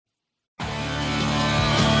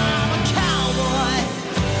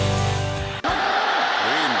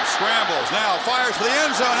for the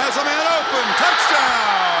end zone, has a man open.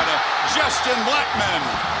 Touchdown, Justin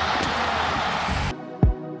Blackmon.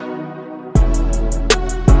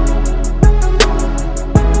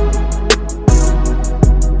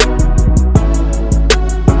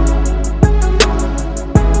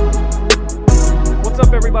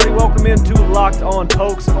 Everybody, welcome into Locked On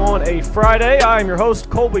Pokes on a Friday. I am your host,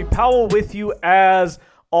 Colby Powell, with you as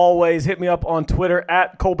always. Hit me up on Twitter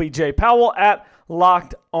at Colby J. Powell, at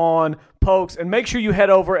Locked On Pokes, and make sure you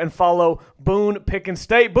head over and follow Boone Pickens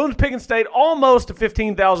State. Boone Pickens State, almost to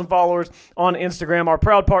 15,000 followers on Instagram. Our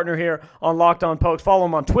proud partner here on Locked On Pokes. Follow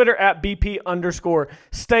them on Twitter at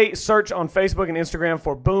BP_state. Search on Facebook and Instagram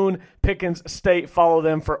for Boone Pickens State. Follow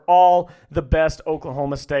them for all the best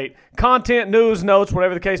Oklahoma State content, news, notes,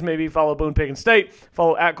 whatever the case may be. Follow Boone Pickens State.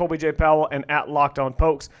 Follow at Colby J. Powell and at Locked On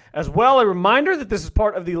Pokes. As well, a reminder that this is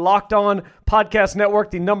part of the Locked On Podcast Network,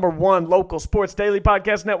 the #1 local sports daily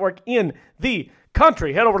podcast network in the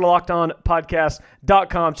country. Head over to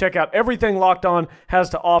LockedOnPodcast.com. Check out everything Locked On has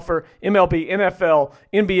to offer. MLB, NFL,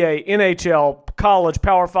 NBA, NHL, college,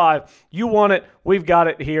 Power 5. You want it, we've got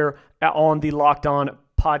it here on the Locked On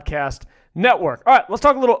Podcast Network. All right, let's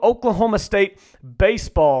talk a little Oklahoma State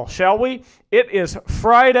baseball, shall we? It is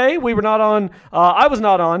Friday. We were not on, I was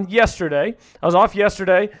not on yesterday. I was off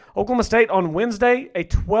yesterday. Oklahoma State on Wednesday, a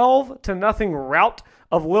 12-0 rout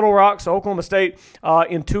of Little Rock. So Oklahoma State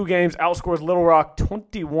in 2 games outscores Little Rock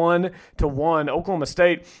 21-1. Oklahoma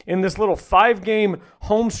State in this little 5-game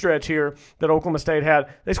home stretch here that Oklahoma State had,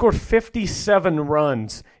 they scored 57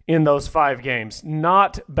 runs in those 5 games.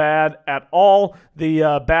 Not bad at all.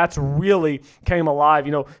 The Bats really came alive.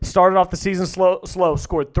 You know, started off the season slow,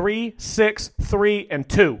 scored 3, 6, 3, and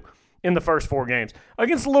 2 in the first 4 games.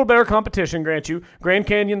 Against a little better competition, grant you. Grand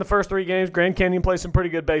Canyon the first 3 games. Grand Canyon played some pretty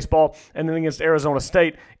good baseball. And then against Arizona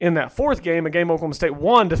State in that 4th game, a game Oklahoma State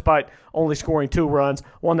won despite only scoring 2 runs.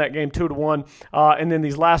 Won that game 2-1. And then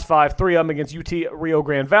these last 5, 3 of them against UT Rio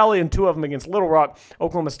Grande Valley and 2 of them against Little Rock.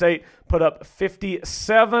 Oklahoma State put up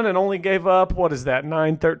 57 and only gave up,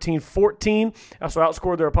 9, 13, 14. So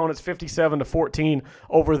outscored their opponents 57-14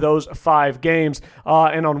 over those 5 games.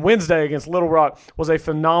 And on Wednesday against Little Rock was a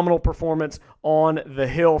phenomenal performance on the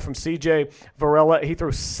hill from C.J. Varela. He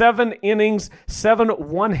threw 7 innings, 7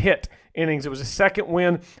 one-hit innings. It was his 2nd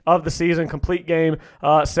win of the season, complete game,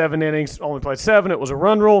 7 innings, only played 7. It was a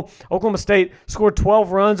run rule. Oklahoma State scored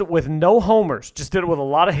 12 runs with no homers, just did it with a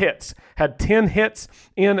lot of hits. Had 10 hits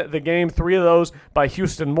in the game, 3 of those by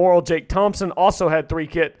Houston Morrill. Jake Thompson also had 3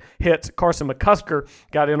 hits. Carson McCusker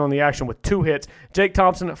got in on the action with 2 hits. Jake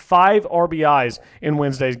Thompson, 5 RBIs in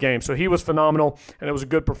Wednesday's game. So he was phenomenal, and it was a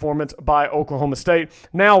good performance by Oklahoma State.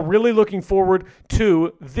 Now, really looking forward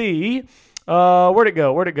to the where'd it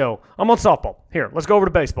go? I'm on softball. Here, let's go over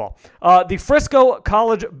to baseball. The Frisco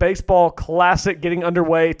College Baseball Classic getting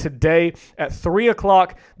underway today at 3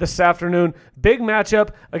 o'clock this afternoon. Big matchup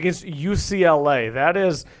against UCLA. That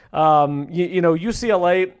is,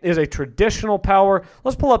 UCLA is a traditional power.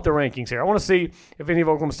 Let's pull up the rankings here. I want to see if any of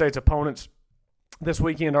Oklahoma State's opponents this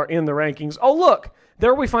weekend are in the rankings. Oh, look.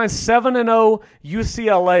 There we find 7-0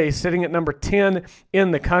 UCLA sitting at number 10 in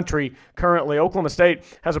the country currently. Oklahoma State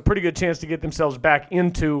has a pretty good chance to get themselves back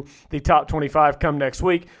into the top 25 come next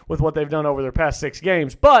week with what they've done over their past 6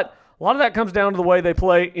 games. But a lot of that comes down to the way they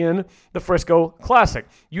play in the Frisco Classic.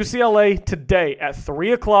 UCLA today at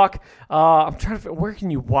 3 o'clock. I'm trying to figure, where can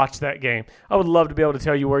you watch that game? I would love to be able to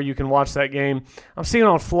tell you where you can watch that game. I'm seeing it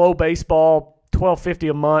on Flow Baseball, $12.50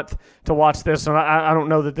 a month to watch this, and I don't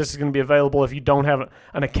know that this is going to be available if you don't have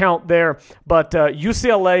an account there. But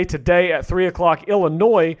UCLA today at 3 o'clock,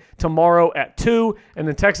 Illinois tomorrow at 2, and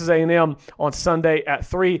then Texas A&M on Sunday at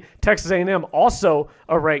 3. Texas A&M also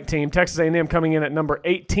a ranked team. Texas A&M coming in at number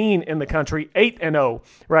 18 in the country, 8-0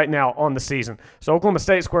 right now on the season. So Oklahoma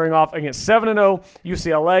State squaring off against 7-0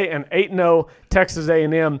 UCLA and 8-0 Texas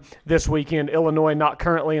A&M this weekend. Illinois not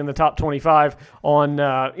currently in the top 25 on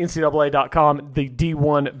NCAA.com, the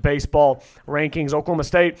D1 baseball rankings. Oklahoma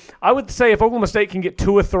State, I would say if Oklahoma State can get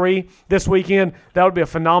 2 or 3 this weekend, that would be a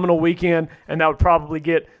phenomenal weekend, and that would probably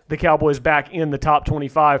get the Cowboys back in the top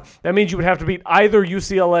 25. That means you would have to beat either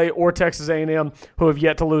UCLA or Texas A&M, who have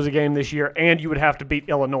yet to lose a game this year, and you would have to beat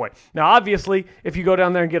Illinois. Now, obviously, if you go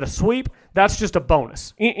down there and get a sweep, that's just a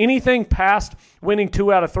bonus. Anything past winning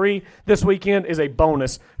 2 out of 3 this weekend is a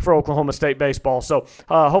bonus for Oklahoma State baseball. So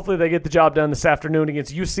hopefully they get the job done this afternoon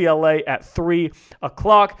against UCLA at 3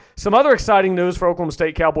 o'clock. Some other exciting news for Oklahoma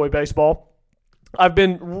State Cowboy baseball. I've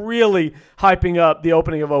been really hyping up the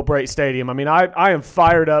opening of O'Brate Stadium. I mean, I am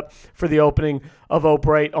fired up for the opening of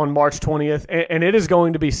O'Brate on March 20th, and it is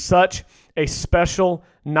going to be such a special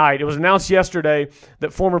night. It was announced yesterday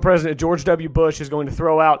that former President George W. Bush is going to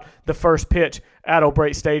throw out the first pitch at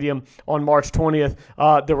O'Brate Stadium on March 20th.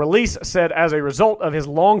 The release said as a result of his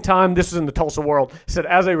longtime, this was in the Tulsa World, said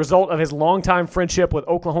as a result of his longtime friendship with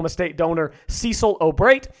Oklahoma State donor Cecil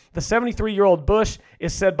O'Brate, the 73-year-old Bush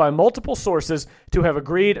is said by multiple sources to have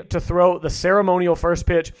agreed to throw the ceremonial first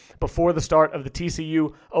pitch before the start of the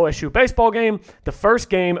TCU-OSU baseball game, the first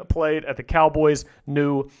game played at the Cowboys'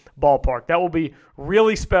 new ballpark. That will be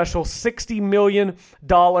really special. $60 million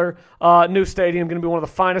new stadium, going to be one of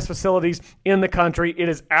the finest facilities in the country. It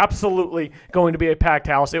is absolutely going to be a packed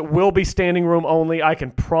house. It will be standing room only. I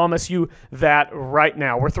can promise you that right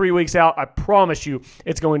now. We're 3 weeks out. I promise you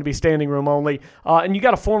it's going to be standing room only. And you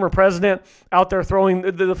got a former president out there throwing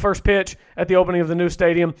the first pitch at the opening of the new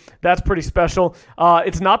stadium. That's pretty special.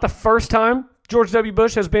 It's not the first time George W.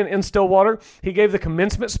 Bush has been in Stillwater. He gave the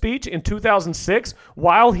commencement speech in 2006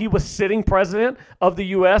 while he was sitting president of the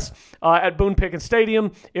U.S. At Boone Pickens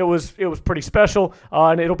Stadium. It was pretty special,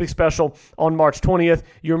 and it'll be special on March 20th.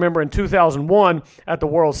 You remember in 2001 at the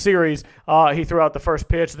World Series, he threw out the first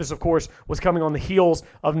pitch. This, of course, was coming on the heels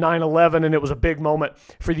of 9/11, and it was a big moment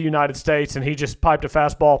for the United States, and he just piped a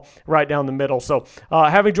fastball right down the middle. So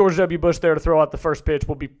having George W. Bush there to throw out the first pitch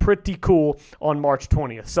will be pretty cool on March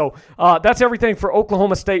 20th. So that's everything for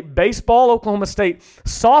Oklahoma State baseball. Oklahoma State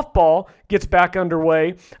softball gets back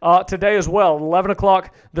underway today as well. 11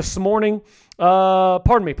 o'clock this morning.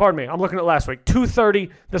 Pardon me. I'm looking at last week.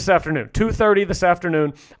 2:30 this afternoon. 2:30 this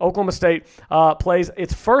afternoon. Oklahoma State plays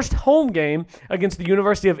its first home game against the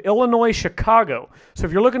University of Illinois Chicago. So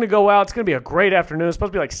if you're looking to go out, it's going to be a great afternoon. It's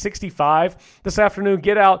supposed to be like 65 this afternoon.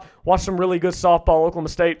 Get out, watch some really good softball. Oklahoma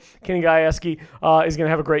State, Kenny Gajewski is going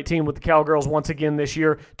to have a great team with the Cowgirls once again this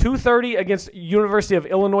year. 2:30 against University of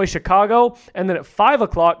Illinois Chicago, and then at 5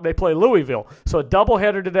 o'clock they play Louisville. So a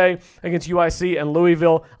doubleheader today against UIC and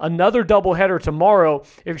Louisville. Another doubleheader tomorrow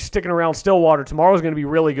if you're sticking around Stillwater. Tomorrow is going to be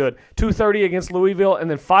really good. 2:30 against Louisville,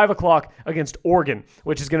 and then 5 o'clock against Oregon,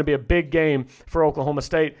 which is going to be a big game for Oklahoma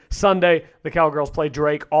State. Sunday, the Cowgirls play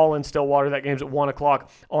Drake, all in Stillwater. That game's at 1 o'clock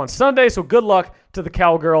on Sunday, so good luck to the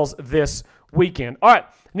Cowgirls this weekend. All right,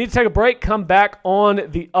 need to take a break, come back on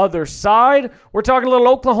the other side. We're talking a little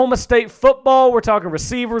Oklahoma State football. We're talking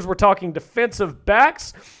receivers. We're talking defensive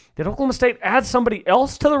backs. Did Oklahoma State add somebody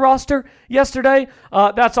else to the roster yesterday?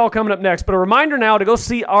 That's all coming up next. But a reminder now to go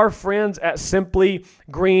see our friends at Simply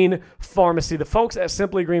Green Pharmacy. The folks at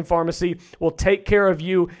Simply Green Pharmacy will take care of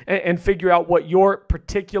you and figure out what your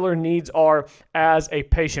particular needs are as a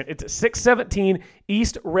patient. It's at 617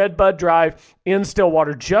 East Redbud Drive in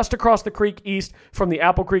Stillwater, just across the creek east from the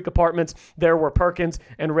Apple Creek Apartments, there where Perkins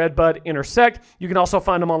and Redbud intersect. You can also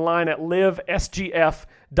find them online at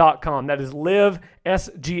livesgf.com. That is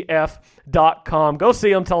livesgf.com. Go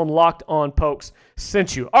see them. Tell them Locked On Pokes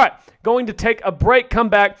sent you. All right, going to take a break, come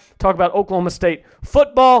back, talk about Oklahoma State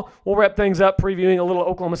football. We'll wrap things up previewing a little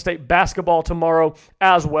Oklahoma State basketball tomorrow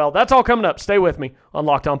as well. That's all coming up. Stay with me on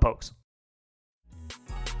Locked On Pokes.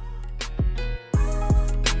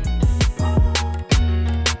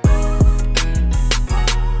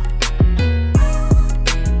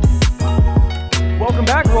 Welcome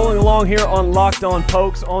back. Rolling along here on Locked On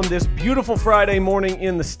Pokes on this beautiful Friday morning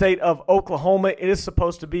in the state of Oklahoma. It is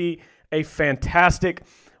supposed to be a fantastic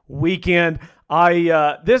weekend.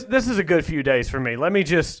 This is a good few days for me. Let me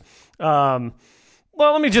just talk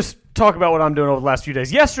about what I'm doing over the last few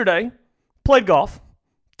days. Yesterday, played golf.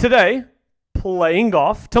 Today, playing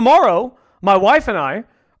golf. Tomorrow, my wife and I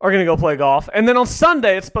are going to go play golf. And then on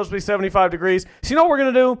Sunday, it's supposed to be 75 degrees. So you know what we're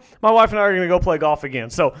going to do? My wife and I are going to go play golf again.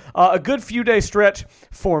 So a good few-day stretch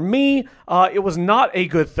for me. It was not a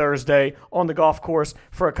good Thursday on the golf course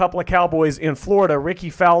for a couple of Cowboys in Florida, Ricky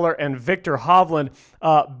Fowler and Victor Hovland.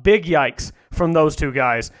 Big yikes from those two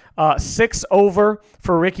guys. 6 over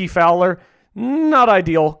for Ricky Fowler. Not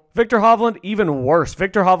ideal. Victor Hovland, even worse.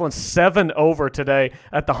 Victor Hovland 7 over today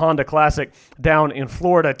at the Honda Classic down in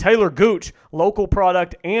Florida. Taylor Gooch, local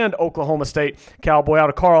product and Oklahoma State Cowboy out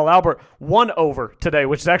of Carl Albert, 1 over today,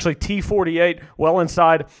 which is actually T48, well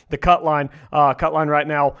inside the cut line. Cut line right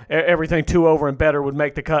now, everything 2 over and better would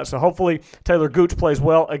make the cut. So hopefully Taylor Gooch plays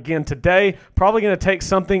well again today. Probably going to take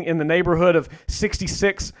something in the neighborhood of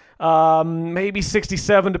 66 maybe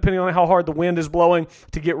 67, depending on how hard the wind is blowing,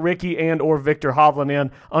 to get Ricky and or Victor Hovland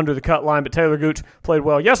in under the cut line. But Taylor Gooch played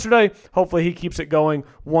well yesterday. Hopefully he keeps it going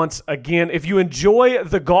once again. If you enjoy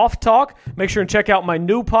the golf talk, make sure and check out my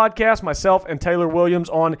new podcast, myself and Taylor Williams,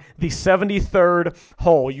 on the 73rd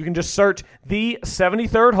hole. You can just search the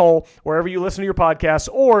 73rd hole wherever you listen to your podcasts,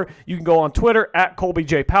 or you can go on Twitter at Colby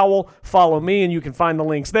J. Powell. Follow me, and you can find the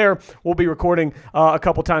links there. We'll be recording a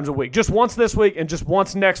couple times a week. Just once this week and just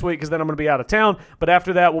once next week, because then I'm going to be out of town. But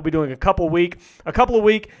after that, we'll be doing a couple a week,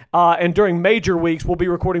 and during major weeks, we'll be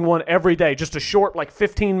recording one every day. Just a short,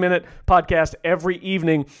 15-minute podcast every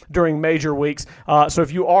evening during major weeks. So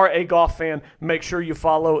if you are a golf fan, make sure you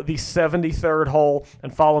follow the 73rd hole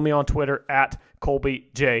and follow me on Twitter at Colby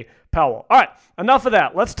J. Powell. All right, enough of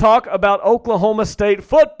that. Let's talk about Oklahoma State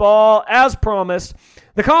football. As promised,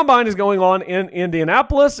 the Combine is going on in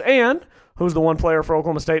Indianapolis, and who's the one player for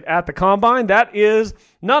Oklahoma State at the Combine? That is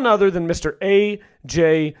none other than Mr.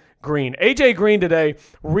 A.J. Green. A.J. Green today,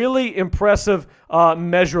 really impressive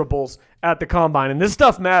measurables at the Combine, and this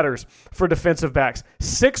stuff matters for defensive backs.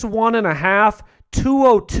 6'1.5",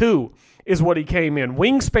 202 is what he came in.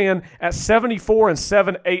 Wingspan at 74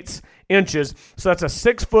 7/8 inches. So that's a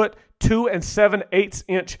 6 foot 2 7/8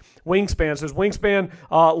 inch wingspan. So his wingspan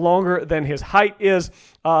longer than his height is.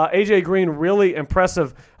 A.J. Green, really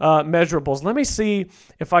impressive measurables. Let me see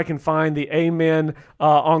if I can find the Amen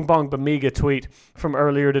Ongbong Bamiga tweet from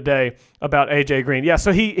earlier today about A.J. Green. Yeah,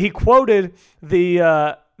 so he quoted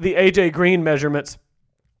the A.J. Green measurements.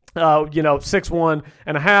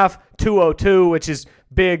 6'1.5", 202, which is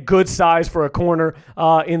big, good size for a corner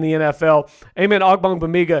in the NFL. Amen Ogbong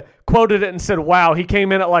Bamiga quoted it and said, wow, he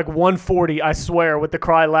came in at 140, I swear, with the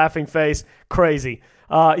cry laughing face. Crazy.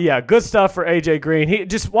 Good stuff for A.J. Green.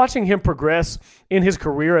 Just watching him progress in his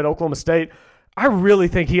career at Oklahoma State, I really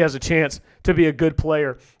think he has a chance to be a good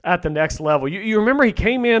player at the next level. You remember he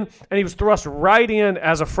came in and he was thrust right in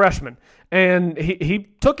as a freshman, and he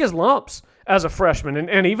took his lumps as a freshman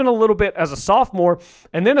and even a little bit as a sophomore.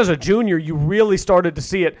 And then as a junior, you really started to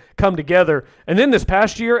see it come together. And then this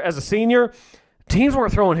past year as a senior, teams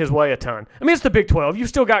weren't throwing his way a ton. I mean, it's the Big 12. You've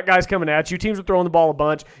still got guys coming at you. Teams are throwing the ball a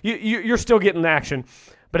bunch. You're still getting action.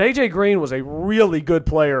 But A.J. Green was a really good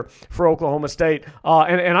player for Oklahoma State,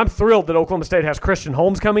 and I'm thrilled that Oklahoma State has Christian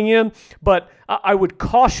Holmes coming in, but I would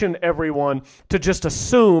caution everyone to just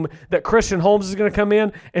assume that Christian Holmes is going to come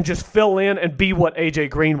in and just fill in and be what A.J.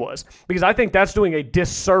 Green was, because I think that's doing a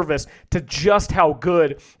disservice to just how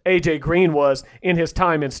good A.J. Green was in his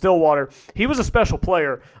time in Stillwater. He was a special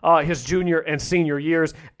player his junior and senior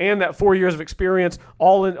years, and that 4 years of experience,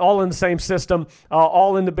 all in the same system,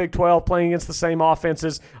 all in the Big 12, playing against the same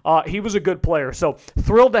offenses. He was a good player. So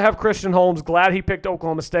thrilled to have Christian Holmes. Glad he picked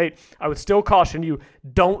Oklahoma State. I would still caution you,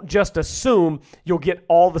 don't just assume you'll get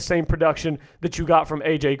all the same production that you got from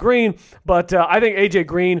A.J. Green. But I think A.J.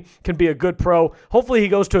 Green can be a good pro. Hopefully he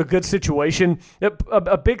goes to a good situation.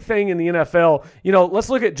 A big thing in the NFL, let's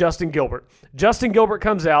look at Justin Gilbert. Justin Gilbert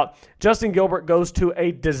comes out. Justin Gilbert goes to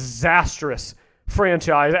a disastrous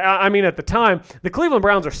franchise. I mean, at the time, the Cleveland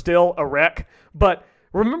Browns are still a wreck, but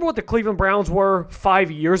remember what the Cleveland Browns were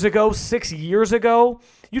 5 years ago, 6 years ago?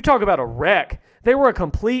 You talk about a wreck. They were a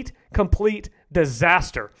complete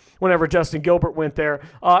disaster whenever Justin Gilbert went there.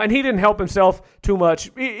 And he didn't help himself too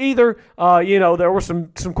much either. There were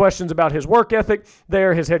some questions about his work ethic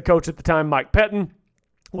there. His head coach at the time, Mike Pettin,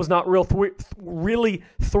 was not really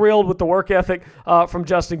thrilled with the work ethic from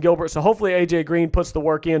Justin Gilbert. So hopefully A.J. Green puts the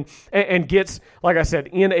work in and gets, like I said,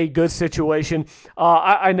 in a good situation.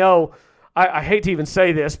 I know I hate to even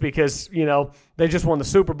say this because, they just won the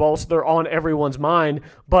Super Bowl, so they're on everyone's mind.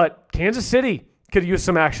 But Kansas City could use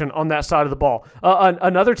some action on that side of the ball.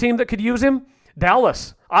 Another team that could use him,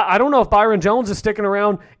 Dallas. I don't know if Byron Jones is sticking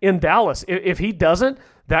around in Dallas. If he doesn't,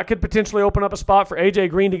 that could potentially open up a spot for A.J.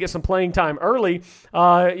 Green to get some playing time early.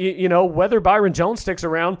 Whether Byron Jones sticks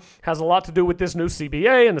around has a lot to do with this new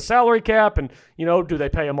CBA and the salary cap. And, do they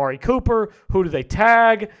pay Amari Cooper? Who do they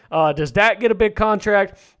tag? Does Dak get a big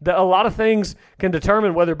contract? A lot of things can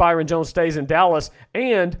determine whether Byron Jones stays in Dallas.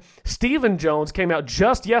 And Stephen Jones came out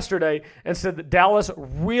just yesterday and said that Dallas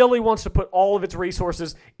really wants to put all of its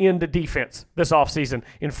resources into defense this offseason,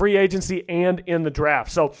 in free agency and in the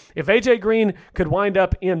draft. So if A.J. Green could wind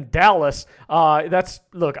up in Dallas,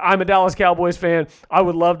 look, I'm a Dallas Cowboys fan. I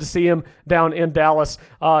would love to see him down in Dallas,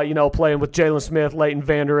 playing with Jalen Smith, Leighton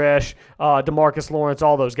Vander Esch, DeMarcus Lawrence,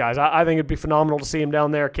 all those guys. I think it'd be phenomenal to see him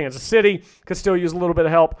down there. Kansas City could still use a little bit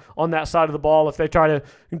of help on that side of the ball if they try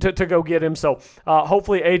to go get him. So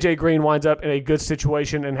hopefully A.J. Green winds up in a good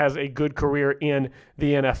situation and has a good career in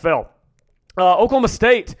the NFL. Oklahoma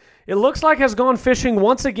State, it looks like, has gone fishing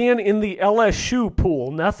once again in the LSU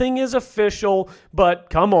pool. Nothing is official, but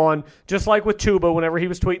come on. Just like with Chuba, whenever he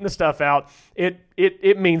was tweeting the stuff out,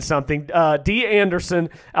 it means something. D. Anderson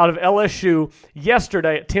out of LSU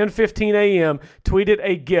yesterday at 10:15 a.m. tweeted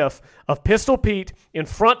a GIF of Pistol Pete in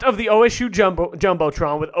front of the OSU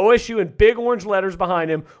Jumbotron with OSU in big orange letters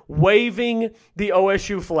behind him waving the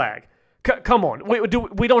OSU flag. Come on.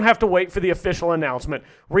 We don't have to wait for the official announcement.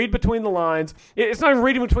 Read between the lines. It's not even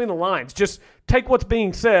reading between the lines. Just take what's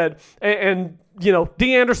being said and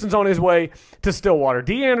D. Anderson's on his way to Stillwater.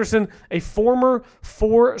 D. Anderson, a former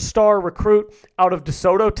 4-star recruit out of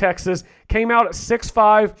DeSoto, Texas, came out at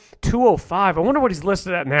 6'5", 205. I wonder what he's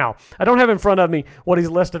listed at now. I don't have in front of me what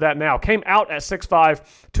he's listed at now. Came out at 6'5",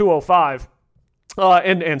 205.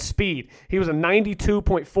 And speed. He was a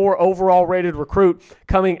 92.4 overall rated recruit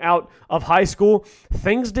coming out of high school.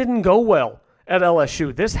 Things didn't go well at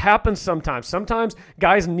LSU. This happens sometimes. Sometimes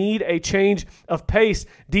guys need a change of pace.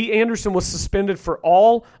 D. Anderson was suspended for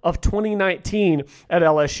all of 2019 at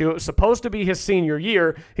LSU. It was supposed to be his senior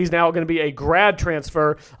year. He's now going to be a grad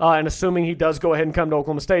transfer, and assuming he does go ahead and come to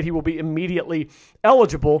Oklahoma State, he will be immediately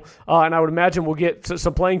eligible, and I would imagine we'll get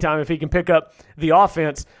some playing time if he can pick up the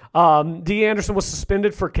offense. D. Anderson was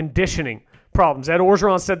suspended for conditioning problems. Ed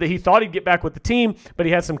Orgeron said that he thought he'd get back with the team, but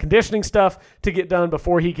he had some conditioning stuff to get done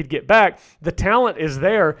before he could get back. The talent is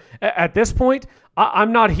there. At this point,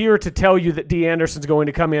 I'm not here to tell you that D. Anderson's going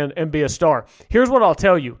to come in and be a star. Here's what I'll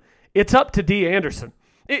tell you. It's up to D. Anderson.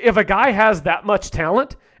 If a guy has that much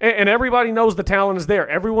talent, and everybody knows the talent is there,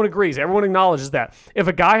 everyone agrees, everyone acknowledges that. If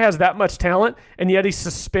a guy has that much talent and yet he's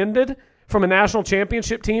suspended from a national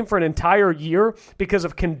championship team for an entire year because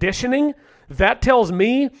of conditioning, that tells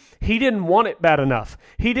me he didn't want it bad enough.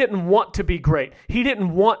 He didn't want to be great. He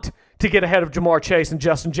didn't want to get ahead of Jamar Chase and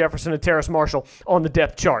Justin Jefferson and Terrace Marshall on the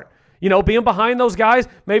depth chart. Being behind those guys,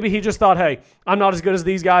 maybe he just thought, hey, I'm not as good as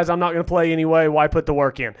these guys. I'm not going to play anyway. Why put the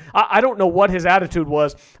work in? I don't know what his attitude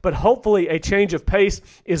was, but hopefully a change of pace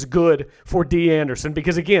is good for D. Anderson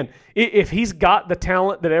because, again, if he's got the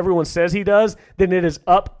talent that everyone says he does, then it is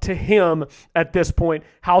up to him at this point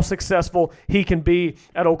how successful he can be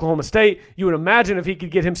at Oklahoma State. You would imagine if he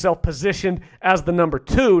could get himself positioned as the number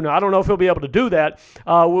 2. Now, I don't know if he'll be able to do that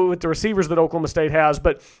with the receivers that Oklahoma State has,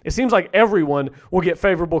 but it seems like everyone will get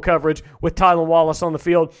favorable coverage with Tylan Wallace on the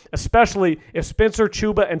field, especially if Spencer,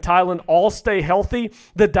 Chuba, and Tylan all stay healthy.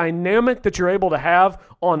 The dynamic that you're able to have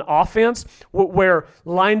on offense where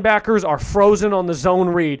linebackers are frozen on the zone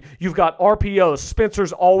read. You've got RPOs.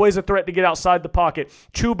 Spencer's always a threat to get outside the pocket.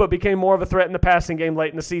 Chuba became more of a threat in the passing game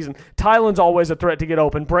late in the season. Tylan's always a threat to get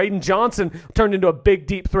open. Braden Johnson turned into a big,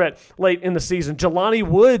 deep threat late in the season. Jelani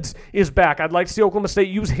Woods is back. I'd like to see Oklahoma State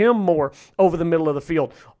use him more over the middle of the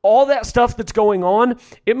field. All that stuff that's going on,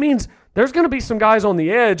 it means there's going to be some guys on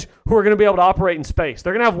the edge who are going to be able to operate in space.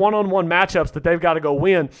 They're going to have one-on-one matchups that they've got to go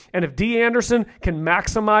win. And if D. Anderson can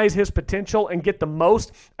maximize his potential and get the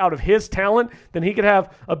most out of his talent, then he could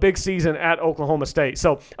have a big season at Oklahoma State.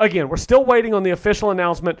 So, again, we're still waiting on the official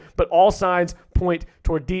announcement, but all signs point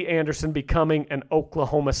toward D. Anderson becoming an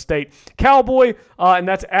Oklahoma State Cowboy, and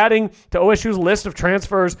that's adding to OSU's list of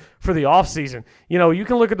transfers for the offseason. You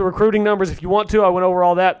can look at the recruiting numbers if you want to. I went over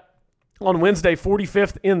all that on Wednesday,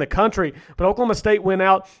 45th in the country. But Oklahoma State went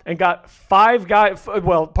out and got 5 guys.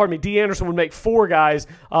 D. Anderson would make 4 guys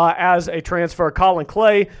as a transfer. Colin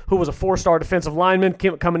Clay, who was a 4-star defensive lineman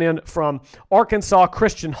coming in from Arkansas.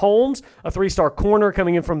 Christian Holmes, a 3-star corner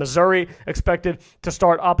coming in from Missouri, expected to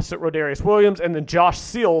start opposite Rodarius Williams. And then Josh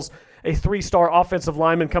Seals, a 3-star offensive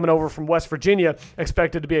lineman coming over from West Virginia,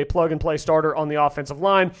 expected to be a plug-and-play starter on the offensive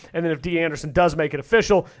line. And then if D. Anderson does make it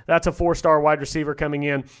official, that's a 4-star wide receiver coming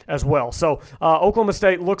in as well. So Oklahoma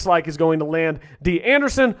State looks like is going to land D.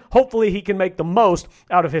 Anderson. Hopefully he can make the most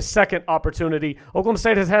out of his second opportunity. Oklahoma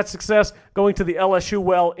State has had success going to the LSU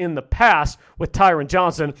well in the past with Tyron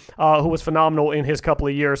Johnson, who was phenomenal in his couple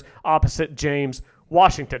of years opposite James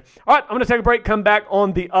Washington. All right, I'm going to take a break, come back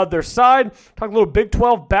on the other side, talk a little Big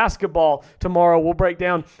 12 basketball tomorrow. We'll break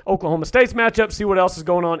down Oklahoma State's matchup, see what else is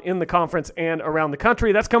going on in the conference and around the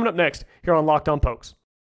country. That's coming up next here on Locked On Pokes.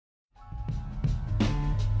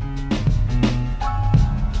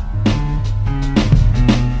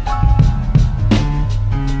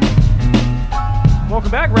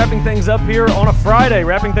 Welcome back. Wrapping things up here on a Friday,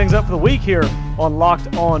 wrapping things up for the week here on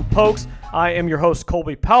Locked On Pokes. I am your host,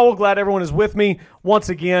 Colby Powell. Glad everyone is with me once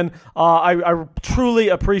again. I truly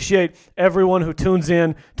appreciate everyone who tunes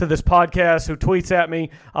in to this podcast, who tweets at me,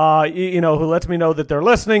 who lets me know that they're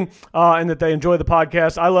listening and that they enjoy the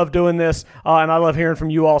podcast. I love doing this, and I love hearing from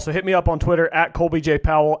you all. So hit me up on Twitter at Colby J.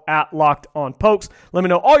 Powell, at Locked On Pokes. Let me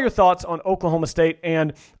know all your thoughts on Oklahoma State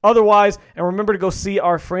and otherwise. And remember to go see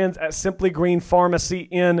our friends at Simply Green Pharmacy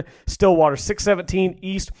in Stillwater, 617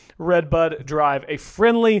 East Redbud Drive. A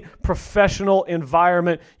friendly, professional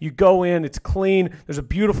environment. You go in, it's clean, there's a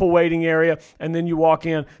beautiful waiting area, and then you walk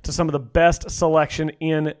in to some of the best selection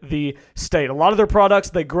in the state. A lot of their products,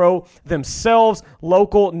 they grow themselves,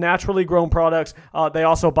 local, naturally grown products. They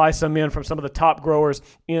also buy some in from some of the top growers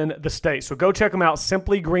in the state. So go check them out,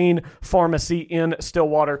 Simply Green Pharmacy in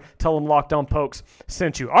Stillwater. Tell them Locked On Pokes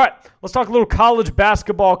sent you. All right, let's talk a little college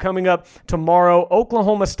basketball coming up tomorrow.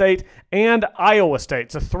 Oklahoma State and Iowa State.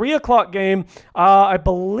 It's a 3 o'clock game. I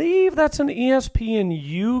believe that's an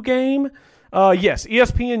ESPNU game. Yes,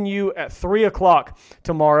 ESPNU at 3 o'clock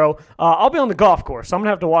tomorrow. I'll be on the golf course, so I'm going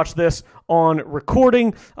to have to watch this on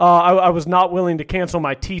recording. I was not willing to cancel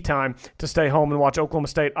my tee time to stay home and watch Oklahoma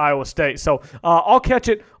State, Iowa State. So I'll catch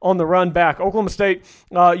it on the run back. Oklahoma State,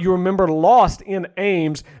 you remember, lost in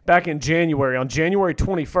Ames back in January. On January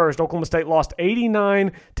 21st, Oklahoma State lost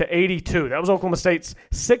 89-82. That was Oklahoma State's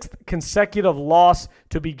 6th consecutive loss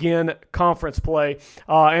to begin conference play,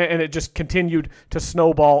 and it just continued to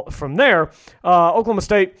snowball from there. Oklahoma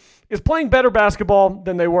State is playing better basketball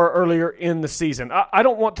than they were earlier in the season. I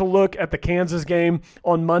don't want to look at the Kansas game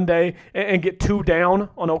on Monday and get too down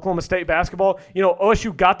on Oklahoma State basketball. You know,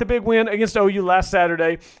 OSU got the big win against OU last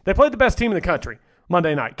Saturday. They played the best team in the country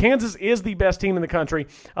Monday night. Kansas is the best team in the country.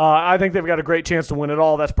 I think they've got a great chance to win it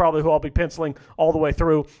all. That's probably who I'll be penciling all the way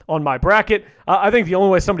through on my bracket. I think the only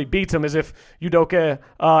way somebody beats them is if Udoka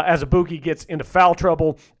Azubuike gets into foul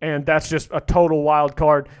trouble, and that's just a total wild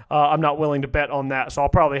card. I'm not willing to bet on that, so I'll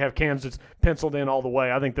probably have Kansas penciled in all the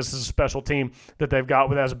way. I think this is a special team that they've got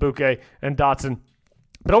with Azubuike and Dotson.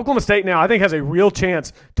 But Oklahoma State now, I think, has a real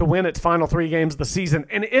chance to win its final 3 games of the season.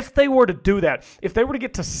 And if they were to do that, if they were to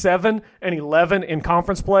get to 7-11 in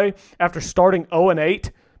conference play after starting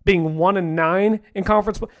 0-8, being 1-9 in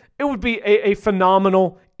conference play, it would be a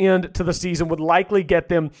phenomenal end to the season, would likely get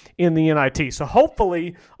them in the NIT. So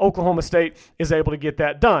hopefully Oklahoma State is able to get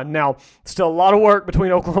that done. Now, still a lot of work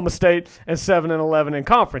between Oklahoma State and 7-11 in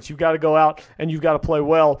conference. You've got to go out and you've got to play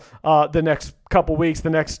well the next couple weeks, the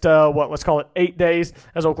next, let's call it 8 days,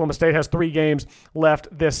 as Oklahoma State has 3 games left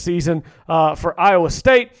this season. For Iowa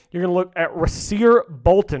State, you're going to look at Rasir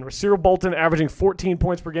Bolton. Rasir Bolton averaging 14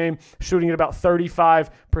 points per game, shooting at about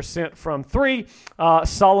 35% from 3.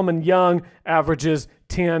 Solomon Young averages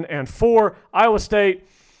 10 and 4. Iowa State,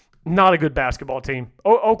 not a good basketball team.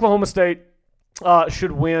 Oklahoma State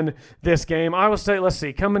should win this game. Iowa State, let's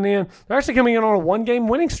see, they're actually coming in on a 1-game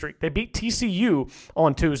winning streak. They beat TCU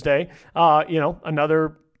on Tuesday.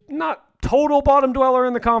 Another not total bottom dweller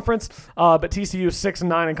in the conference, but TCU is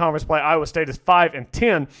 6-9 in conference play. Iowa State is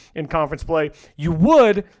 5-10 in conference play. You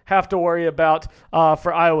would have to worry about,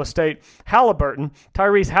 for Iowa State, Halliburton.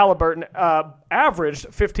 Tyrese Halliburton averaged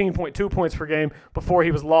 15.2 points per game before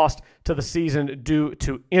he was lost to the season due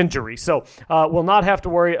to injury. So we'll not have to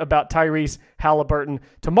worry about Tyrese Halliburton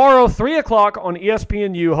tomorrow, 3 o'clock on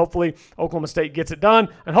ESPNU. Hopefully Oklahoma State gets it done,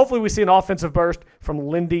 and hopefully we see an offensive burst from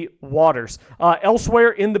Lindy Waters.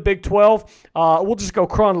 Elsewhere in the Big 12, we'll just go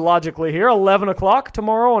chronologically here. 11 o'clock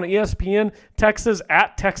tomorrow on ESPN, Texas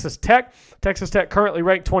at Texas Tech. Texas Tech currently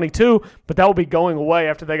ranked 22, but that will be going away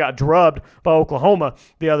after they got drubbed by Oklahoma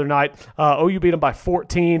the other night. OU beat them by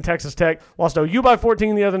 14. Texas Tech lost OU by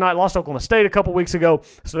 14 the other night, lost Oklahoma State a couple weeks ago,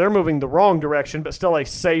 so they're moving the wrong direction, but still a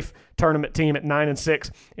safe tournament team at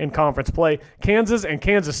 9-6 in conference play. Kansas and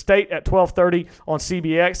Kansas State at 12:30 on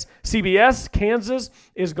CBS. Kansas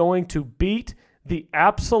is going to beat the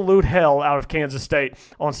absolute hell out of Kansas State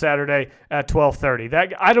on Saturday at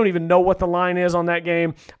 12:30. I don't even know what the line is on that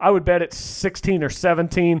game. I would bet it's 16 or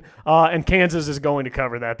 17, and Kansas is going to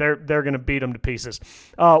cover that. They're going to beat them to pieces.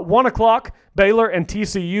 1 o'clock, Baylor and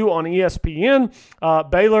TCU on ESPN.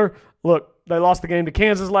 Baylor, look, they lost the game to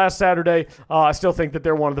Kansas last Saturday. I still think that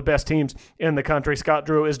they're one of the best teams in the country. Scott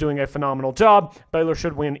Drew is doing a phenomenal job. Baylor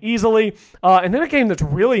should win easily. And then a game that's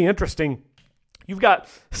really interesting. You've got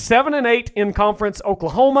 7-8 in conference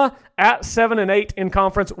Oklahoma at 7-8 in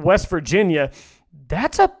conference West Virginia.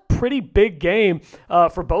 That's a pretty big game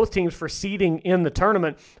for both teams for seeding in the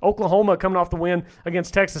tournament. Oklahoma coming off the win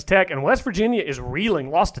against Texas Tech, and West Virginia is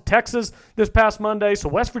reeling. Lost to Texas this past Monday, so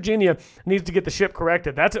West Virginia needs to get the ship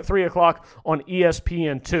corrected. That's at 3 o'clock on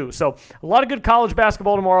ESPN2. So a lot of good college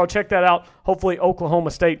basketball tomorrow. Check that out. Hopefully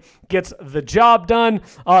Oklahoma State gets the job done.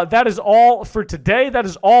 That is all for today. That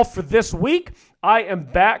is all for this week. I am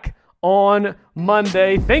back on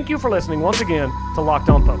Monday. Thank you for listening once again to Locked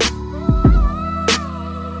On Pokes.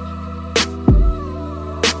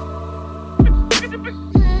 Get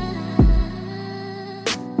the